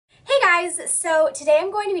Hey guys, so today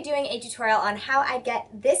I'm going to be doing a tutorial on how I get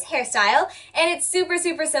this hairstyle, and it's super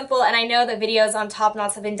simple, and I know that videos on top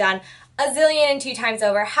knots have been done a zillion and two times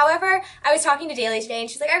over. However, I was talking to Daly today and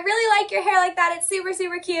she's like, I really like your hair like that, it's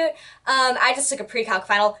super cute. I just took a pre-calc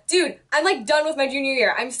final. Dude, I'm like done with my junior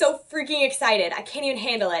year. I'm so freaking excited. I can't even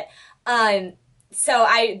handle it. So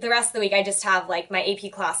the rest of the week I just have like my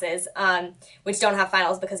AP classes, which don't have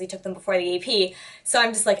finals because we took them before the AP. So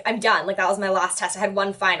I'm just like, I'm done. Like that was my last test. I had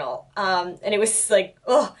one final. And it was like,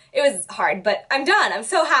 oh, it was hard, but I'm done. I'm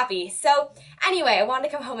so happy. So anyway, I wanted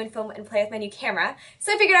to come home and film and play with my new camera.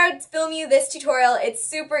 So I figured I would film you this tutorial. It's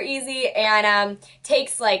super easy and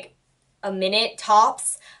takes like a minute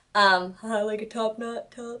tops. Like a top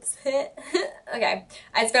knot tops hit. Okay,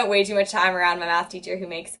 I spent way too much time around my math teacher who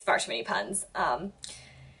makes far too many puns.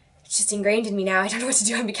 It's just ingrained in me now. I don't know what to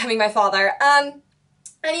do. I'm becoming my father.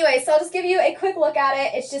 Anyway, so I'll just give you a quick look at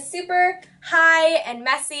it. It's just super high and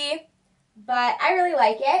messy, but I really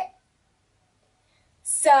like it.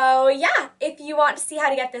 So yeah, if you want to see how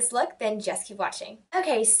to get this look, then just keep watching.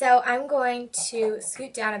 Okay, so I'm going to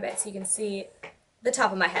scoot down a bit so you can see the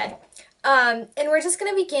top of my head. And we're just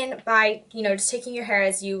going to begin by, just taking your hair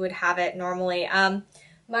as you would have it normally.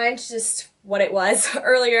 Mine's just what it was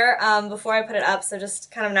earlier, before I put it up, so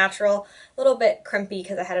just kind of natural, a little bit crimpy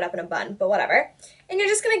because I had it up in a bun, but whatever. And you're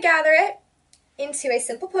just going to gather it into a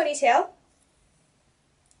simple ponytail.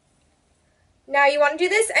 Now you want to do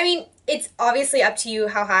this, I mean, it's obviously up to you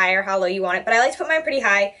how high or how low you want it, but I like to put mine pretty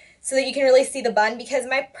high so that you can really see the bun, because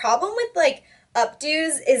my problem with like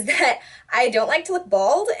updos is that I don't like to look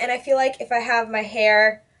bald, and I feel like if I have my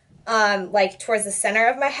hair like towards the center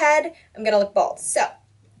of my head, I'm gonna look bald. So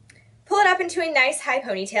pull it up into a nice high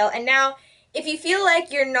ponytail, and now if you feel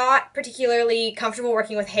like you're not particularly comfortable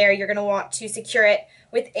working with hair, you're gonna want to secure it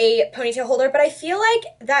with a ponytail holder, but I feel like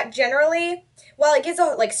that generally, while it gives a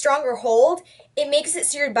like stronger hold, it makes it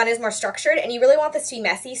so your bun is more structured, and you really want this to be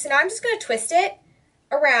messy. So now I'm just gonna twist it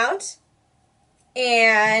around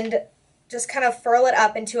and just kind of furl it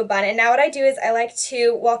up into a bun. And now what I do is I like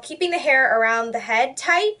to, while keeping the hair around the head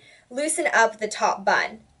tight, loosen up the top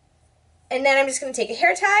bun. And then I'm just going to take a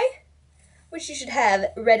hair tie, which you should have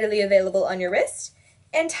readily available on your wrist,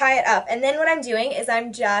 and tie it up. And then what I'm doing is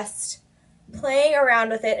I'm just playing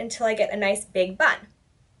around with it until I get a nice big bun.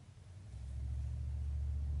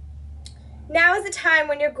 Now is the time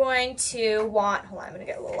when you're going to want, hold on, I'm going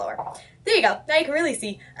to get a little lower. There you go, now you can really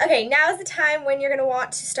see. Okay, now is the time when you're going to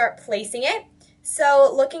want to start placing it.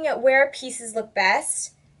 So looking at where pieces look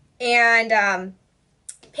best and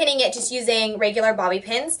pinning it just using regular bobby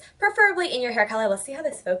pins, preferably in your hair color. Let's see how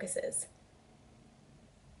this focuses.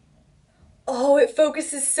 Oh, it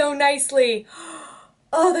focuses so nicely.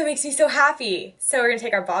 Oh, that makes me so happy. So we're going to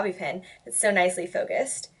take our bobby pin that's so nicely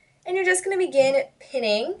focused, and you're just going to begin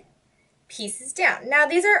pinning pieces down. Now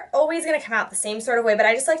these are always going to come out the same sort of way, but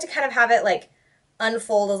I just like to kind of have it like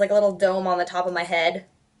unfold as like a little dome on the top of my head.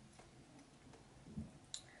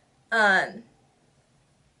 So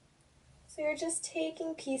you're just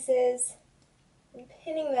taking pieces and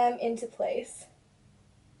pinning them into place.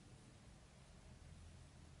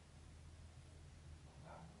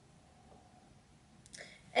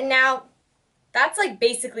 And now that's like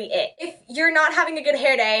basically it. If you're not having a good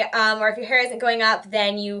hair day, or if your hair isn't going up,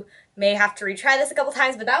 then you may have to retry this a couple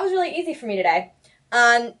times, but that was really easy for me today.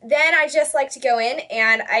 Then I just like to go in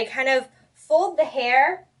and I kind of fold the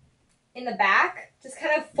hair in the back, just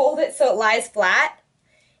kind of fold it so it lies flat,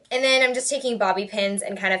 and then I'm just taking bobby pins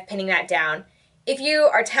and kind of pinning that down. If you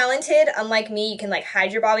are talented, unlike me, you can like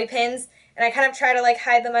hide your bobby pins, and I kind of try to like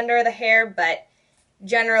hide them under the hair, but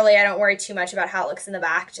generally I don't worry too much about how it looks in the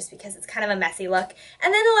back just because it's kind of a messy look.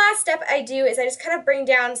 And then the last step I do is I just kind of bring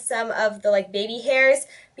down some of the like baby hairs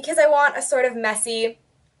because I want a sort of messy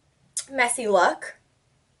look.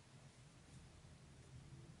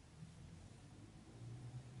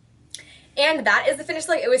 And that is the finished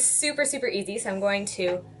look. It was super easy, so I'm going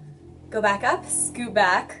to go back up, scoot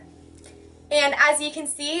back. And as you can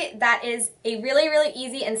see, that is a really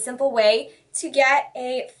easy and simple way to get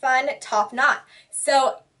a fun top knot.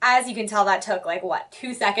 So as you can tell, that took like, what,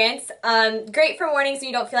 2 seconds? Great for mornings when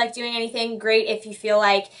you don't feel like doing anything. Great if you feel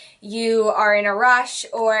like you are in a rush,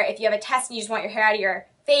 or if you have a test and you just want your hair out of your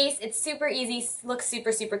face. It's super easy, looks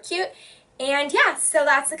super cute. And yeah, so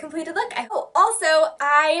that's the completed look. Oh, also,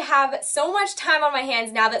 I have so much time on my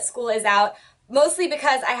hands now that school is out, mostly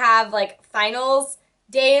because I have like finals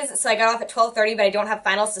days, so I got off at 12:30, but I don't have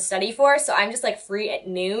finals to study for, so I'm just like free at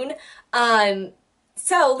noon.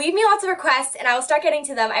 So leave me lots of requests and I will start getting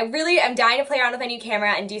to them. I really am dying to play around with my new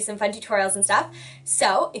camera and do some fun tutorials and stuff.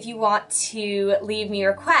 So if you want to leave me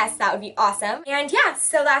requests, that would be awesome. And yeah,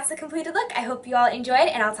 so that's the completed look. I hope you all enjoyed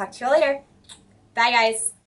and I'll talk to you all later. Bye guys.